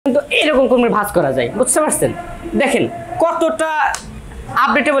কিন্তু এরকম করে ভাঁজ করা যায়, বুঝতে পারছেন? দেখেন কতটা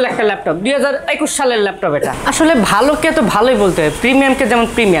আপডেটেবল একটা ল্যাপটপ, 2021 সালের ল্যাপটপ। এটা আসলে ভালোকে তো ভালোই বলতে হয়, প্রিমিয়ামকে যেমন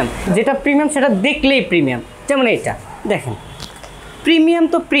প্রিমিয়াম, যেটা প্রিমিয়াম সেটা দেখলেই প্রিমিয়াম। যেমন এটা দেখেন, প্রিমিয়াম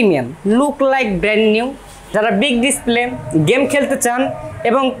তো premium, look like brand new. যারা বিগ ডিসপ্লে গেম খেলতে চান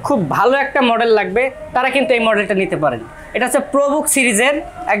এবং খুব ভালো একটা মডেল লাগবে তারা কিন্তু এই মডেলটা নিতে পারেন। এটা হচ্ছে প্রোবুক সিরিজের,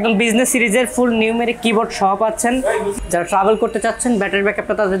 একদম বিজনেস সিরিজের, ফুল নিউমেরিক কিবোর্ড সহ পাচ্ছেন। যারা ট্রাভেল করতে চাচ্ছেন, ব্যাটারি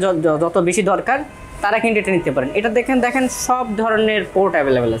ব্যাকআপটা তাদের যত বেশি দরকার তারা কিন্তু এটা নিতে পারেন। এটা দেখেন সব ধরনের পোর্ট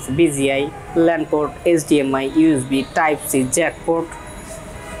অ্যাভেলেবেল আছে, BGI, LAN port, HDMI, USB, type C, Jack port.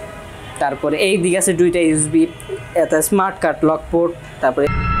 তারপরে এই দিকে আছে দুইটা USB, এটা স্মার্ট কার্ড লক পোর্ট। তারপরে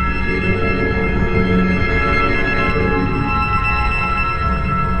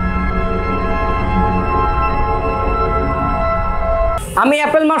আমি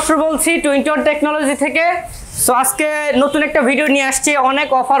অ্যাপেল মাস্টার বলছি 21 টেকনোলজি থেকে। সো আজকে নতুন একটা ভিডিও নিয়ে আসছি, অনেক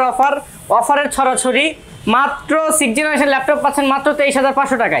অফারের ছড়াছড়ি। মাত্র 6 জেনারেশন ল্যাপটপ পাচ্ছেন মাত্র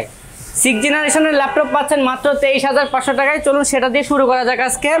 23,500 টাকায়। 6 জেনারেশনের ল্যাপটপ পাচ্ছেন মাত্র 23,500 টাকায়। চলুন সেটা দিয়ে শুরু করা যাক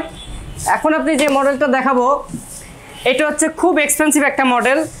আজকে। এখন আপনি যে মডেলটা দেখাবো এটা হচ্ছে খুব এক্সপেন্সিভ একটা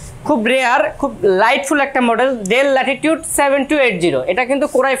মডেল, খুব রেয়ার, খুব লাইটফুল একটা মডেল, ডেল ল্যাটিটিউড 7280। এটা কিন্তু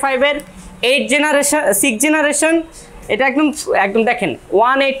কোর i5 এর 6 জেনারেশন। এটা একদম দেখেন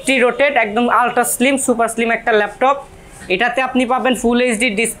 180 রোটেট, একদম আলট্রা স্লিম, সুপার স্লিম একটা ল্যাপটপ। এটাতে আপনি পাবেন ফুল এইচডি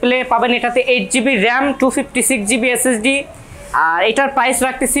ডিসপ্লে, পাবেন এটাতে 8GB র্যাম, 256GB SSD। আর এটার প্রাইস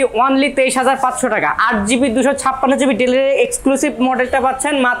রাখতেছি অনলি 23,500 টাকা। 8GB 256GB ডেলের এক্সক্লুসিভ মডেলটা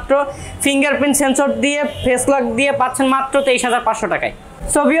পাচ্ছেন মাত্র ফিঙ্গারপ্রিন্ট সেন্সর দিয়ে, ফেস লক দিয়ে পাচ্ছেন মাত্র 23,500 টাকায়।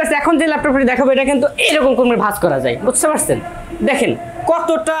 সো ভিউয়ার্স, এখন যে ল্যাপটপটি দেখাবো এটা কিন্তু এরকম করে ভাঁজ করা যায়, বুঝতে পারছেন? দেখেন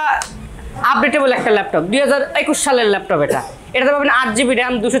কতটা আপডেটেবল একটা ল্যাপটপ, 2021 সালের ল্যাপটপ। এটাতে পাবেন 8GB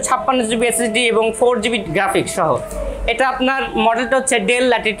র্যাম, 256GB SSD এবং 4GB গ্রাফিক্স সহ। এটা আপনার মডেলটা হচ্ছে ডেল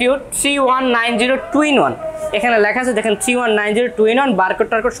ল্যাটিটিউড 3190 2-in-1। এখানে লেখা আছে দেখেন 3190 2-in-1, বারকোড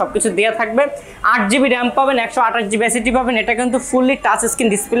টারকোড সব কিছু দেওয়া থাকবে। 8GB র্যাম পাবেন, 128GB SSD পাবেন। এটা কিন্তু ফুললি টাচ স্ক্রিন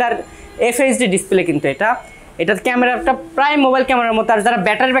ডিসপ্লে আর FHD ডিসপ্লে। কিন্তু এটার ক্যামেরাটা প্রায় মোবাইল ক্যামেরার মতো। আর যারা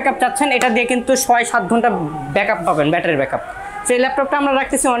ব্যাটারি ব্যাকআপ চাচ্ছেন এটা দিয়ে কিন্তু 6-7 ঘন্টা ব্যাকআপ পাবেন, ব্যাটারি ব্যাকআপ। সেই ল্যাপটপটা আমরা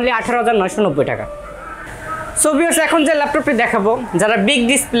রাখতেছি অনলি 18,990 টাকা। সো ভিউয়ার্স, এখন যে ল্যাপটপটি দেখাবো যারা বিগ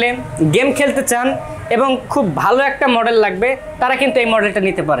ডিসপ্লে গেম খেলতে চান এবং খুব ভালো একটা মডেল লাগবে তারা কিন্তু এই মডেলটা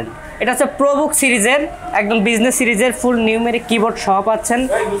নিতে পারেন। এটা হচ্ছে প্রোবুক সিরিজের, একদম বিজনেস সিরিজের, ফুল নিউমেরিক কিবোর্ড সহ পাচ্ছেন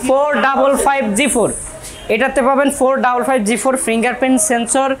 455G4। এটাতে পাবেন 455G4 ফিঙ্গারপ্রিন্ট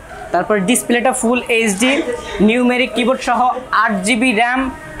সেন্সর, তারপর ডিসপ্লেটা ফুল এইচডি, নিউমেরিক কিবোর্ড সহ, 8GB RAM,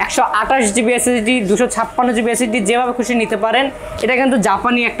 128GB SSD, 256GB SSD, যেভাবে খুশি নিতে পারেন। এটা কিন্তু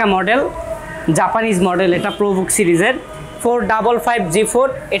জাপানি একটা মডেল, জাপানিজ মডেল। এটা প্রোবুক সিরিজের 455G4।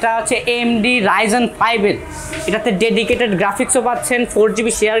 এটা হচ্ছে AMD Ryzen 5 এর। এটাতে ডেডিকেটেড গ্রাফিক্সও পাচ্ছেন, 4GB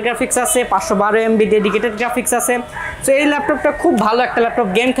শেয়ার গ্রাফিক্স আছে, 512MB ডেডিকেটেড গ্রাফিক্স আছে। সো এই ল্যাপটপটা খুব ভালো একটা ল্যাপটপ,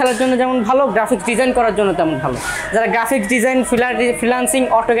 গেম খেলার জন্য যেমন ভালো, গ্রাফিক্স ডিজাইন করার জন্য তেমন ভালো। যারা গ্রাফিক্স ডিজাইন, ফ্রিল্যান্সিং,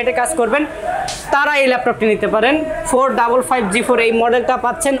 অটোকেটে কাজ করবেন তারা এই ল্যাপটপটি নিতে পারেন। 455G4 এই মডেলটা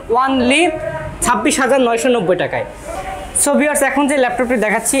পাচ্ছেন অনলি 26,990 টাকায়। সো ভিউয়ার্স, এখন যে ল্যাপটপটি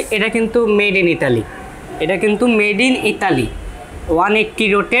দেখাচ্ছি এটা কিন্তু মেড ইন ইতালি। 180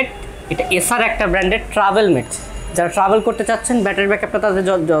 রোটেট। এটা এসার একটা ব্র্যান্ডের ট্রাভেল মেট। যারা ট্রাভেল করতে চাচ্ছেন, ব্যাটারি ব্যাকআপটা তাদের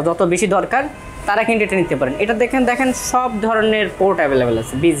যত বেশি দরকার তারা কিন্তু এটা নিতে পারেন। এটা দেখেন সব ধরনের পোর্ট অ্যাভেলেবেল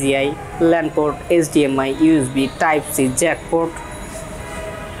আছে, BGI, LAN port, HDMI, USB, type C, Jack port.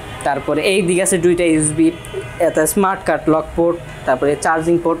 তারপরে এই দিকে আছে দুইটা USB, এটা স্মার্ট কার্ড লক পোর্ট, তারপরে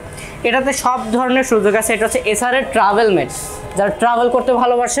চার্জিং পোর্ট। এটাতে সব ধরনের সুযোগ আছে। এটা হচ্ছে এসআরের ট্রাভেল মেট। যারা ট্রাভেল করতে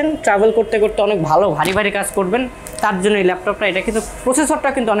ভালোবাসেন, ট্রাভেল করতে অনেক ভালো ভারী কাজ করবেন তার জন্য এই ল্যাপটপটা। এটা কিন্তু প্রসেসরটা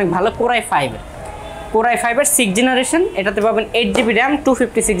কিন্তু অনেক ভালো, কোর i5 এর 6 জেনারেশন। এটাতে পাবেন 8GB র্যাম,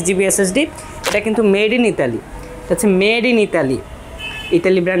 256GB SSD। এটা কিন্তু মেড ইন ইতালি। এটা হচ্ছে মেড ইন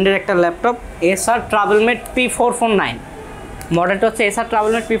ইতালি ব্র্যান্ডের একটা ল্যাপটপ, এসআর ট্রাভেলমেট P449। মডেলটা হচ্ছে এসআর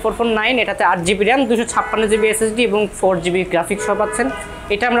ট্রাভেলমেট P449। এটাতে 8GB র্যাম, 256GB SSD এবং 4GB গ্রাফিক্স সহ পাচ্ছেন।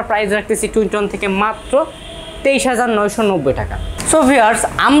 এটা আমরা প্রাইস রাখতেছি 21 থেকে মাত্র 23,990 টাকা। সো ভিউয়ার্স,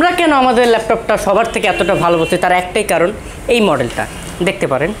 আমরা কেন আমাদের ল্যাপটপটা সবার থেকে এতটা ভালো বলছি তার একটাই কারণ, এই মডেলটা দেখতে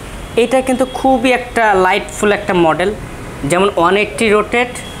পারেন। এটা কিন্তু খুবই একটা লাইটফুল একটা মডেল, যেমন 180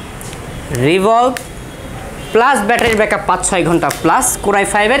 rotate, revolve, plus battery backup 5-6 ঘন্টা, প্লাস কোর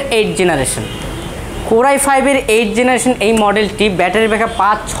i5 এর 8 জেনারেশন। কোর i5 এর 8 জেনারেশন এই মডেলটি ব্যাটারি ব্যাকআপ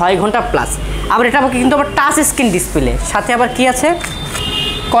 5-6 ঘন্টা প্লাস। আবার এটা কিন্তু আবার টাচ স্ক্রিন ডিসপ্লে, সাথে আবার কি আছে,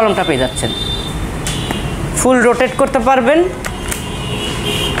 কলমটা পেয়ে যাচ্ছেন। ফুল রোটেট করতে পারবেন,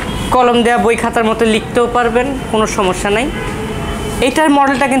 কলম দেওয়া বই খাতার মতো লিখতেও পারবেন, কোনো সমস্যা নাই। এটার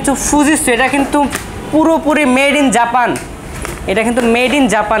মডেলটা কিন্তু ফুজিস্টু, এটা কিন্তু পুরোপুরি মেড ইন জাপান। এটা কিন্তু মেড ইন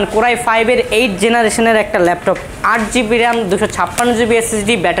জাপান কোরাই 5 এর 8 জেনারেশনের একটা laptop, 8GB RAM, 256GB SSD,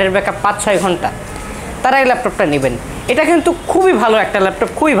 battery backup 5-6 ঘন্টা। তারা এই ল্যাপটপটা নেবেন। এটা কিন্তু খুবই ভালো একটা ল্যাপটপ,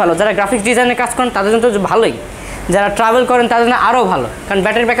 খুবই ভালো। যারা গ্রাফিক্স ডিজাইনে কাজ করেন তাদের জন্য তো ভালোই, যারা ট্রাভেল করেন তাদের জন্য আরও ভালো, কারণ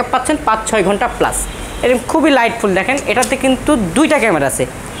ব্যাটারি ব্যাকআপ পাচ্ছেন 5-6 ঘন্টা প্লাস। এরকম খুবই লাইটফুল। দেখেন এটাতে কিন্তু 2টা ক্যামেরা আছে,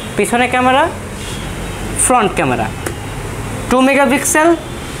 পিছনে camera, front camera, 2 megapixel,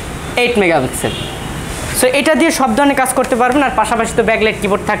 8 megapixel. So এটা দিয়ে সব ধরনের কাজ করতে পারবেন। আর পাশাপাশি তো ব্যাকলাইট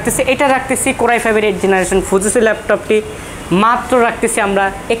কিবোর্ড থাকতেছে। এটা রাখতেছি কোরাই 5 এর 8 জেনারেশন ফুজিসি ল্যাপটপটি মাত্র রাখতেছি আমরা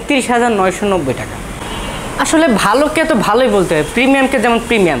 31,990 টাকা। আসলে ভালোকে তো ভালোই বলতে হয়, প্রিমিয়ামকে যেমন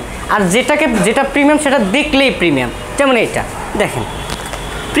প্রিমিয়াম, আর যেটা প্রিমিয়াম সেটা দেখলেই প্রিমিয়াম। যেমন এটা দেখেন,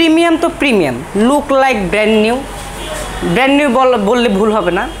 প্রিমিয়াম তো premium, look like brand new. Brand new বললে ভুল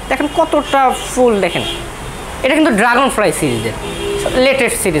হবে না। দেখেন কতটা ফুল। দেখেন এটা কিন্তু ড্রাগন ফ্লাই সিরিজের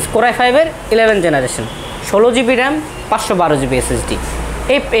লেটেস্ট সিরিজ, কোরাই 5 এর 11 generation, 16GB RAM, 512GB SSD।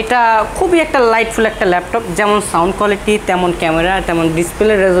 এটা খুবই একটা লাইটফুল একটা ল্যাপটপ। যেমন সাউন্ড কোয়ালিটি, তেমন ক্যামেরা, তেমন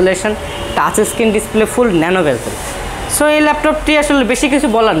display resolution, touch screen display, ফুল ন্যানো বেজেল। সো এই ল্যাপটপটি আসলে বেশি কিছু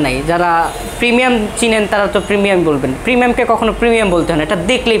বলার নাই। যারা প্রিমিয়াম চিনেন তারা তো প্রিমিয়াম বলবেন, প্রিমিয়ামকে কখনো প্রিমিয়াম বলতে হয় না, এটা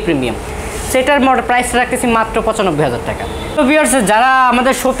দেখলেই প্রিমিয়াম। সেটার প্রাইস রাখতেছি মাত্র 95,000 টাকা। তো ভিউয়ার্স, যারা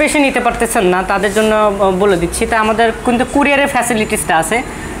আমাদের শপে এসে নিতে পারতেছেন না তাদের জন্য বলে দিচ্ছি, তা আমাদের কিন্তু কুরিয়ারের ফ্যাসিলিটিসটা আছে।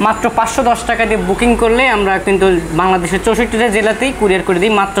 মাত্র 510 টাকা দিয়ে বুকিং করলে আমরা কিন্তু বাংলাদেশের 64টা জেলাতেই কুরিয়ার করে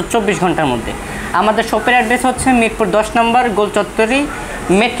দিই মাত্র 24 ঘন্টার মধ্যে। আমাদের শপের অ্যাড্রেস হচ্ছে মিরপুর 10 নম্বর গোল চত্বরি,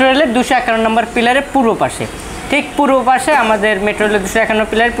 মেট্রো রেলের 251 নম্বর পিলারের পূর্ব পাশে। ঠিক পূর্ব পাশে আমাদের মেট্রো রেলের 251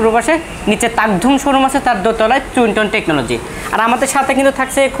 পিলারের পূর্ব পাশে নিচে তাকধুম শোরুম আছে, তার দোতলায় টুইনটন টেকনোলজি। আর আমাদের সাথে কিন্তু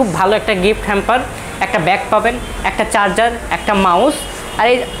থাকছে খুব ভালো একটা গিফট হ্যাম্পার, একটা ব্যাগ পাবেন, একটা চার্জার, একটা মাউস। আর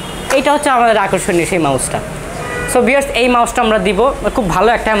এইটা হচ্ছে আমাদের আকর্ষণীয় সেই মাউসটা। সো ভিউয়ার্স, এই মাউসটা আমরা দিব, খুব ভালো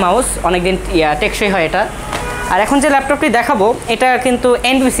একটা মাউস, অনেকদিন টেকসই হয় এটা। আর এখন যে ল্যাপটপটি দেখাবো এটা কিন্তু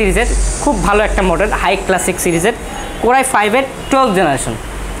NB সিরিজের খুব ভালো একটা মডেল, হাই ক্লাসিক সিরিজের, কোরাই 5 এর 12 generation,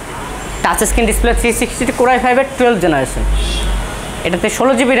 touch screen display 360, core i 5 এর 12 জেনারেশন। এটাতে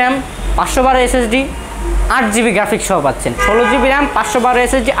 16GB RAM, 512 SSD, 8GB graphics সহ পাচ্ছেন। 16GB RAM, 512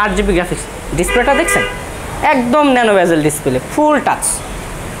 SSD, 8GB graphics. ডিসপ্লেটা দেখছেন একদম ন্যানো বেজেল ডিসপ্লে, ফুল টাচ,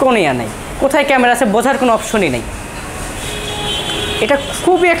 কোনো ইয়া নেই, কোথায় ক্যামেরা আছে বোঝার কোনো অপশনই নেই। এটা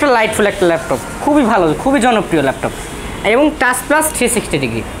খুবই একটা লাইটফুল একটা ল্যাপটপ, খুবই ভালো, খুবই জনপ্রিয় ল্যাপটপ, এবং টাচ প্লাস 360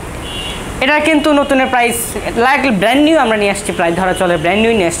 ডিগ্রি। এটা কিন্তু নতুনের প্রাইস লাইক ব্র্যান্ড নিউ আমরা নিয়ে আসছি, প্রায় ধরা চলে ব্র্যান্ড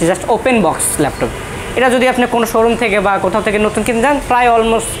নিউ নিয়ে আসছি, জাস্ট ওপেন বক্স ল্যাপটপ। এটা যদি আপনি কোনো শোরুম থেকে বা কোথাও থেকে নতুন কিনতে যান প্রায়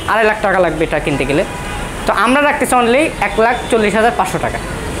অলমোস্ট 2.5 লাখ টাকা লাগবে এটা কিনতে গেলে। তো আমরা রাখতেছি অনলি 1,40,500 টাকা।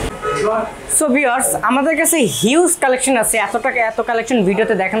 সো ভিউয়ার্স, আমাদের কাছে হিউজ কালেকশন আছে, এত কালেকশন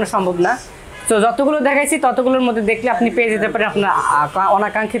ভিডিওতে দেখানো সম্ভব না। তো যতগুলো দেখাইছি ততগুলোর মধ্যে দেখলে আপনি পেয়ে যেতে পারেন আপনার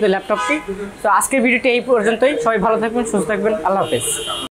অনাকাঙ্ক্ষিত ল্যাপটপটি। তো আজকের ভিডিওটি এই পর্যন্তই। সবাই ভালো থাকবেন, সুস্থ থাকবেন, আল্লাহ হাফেজ।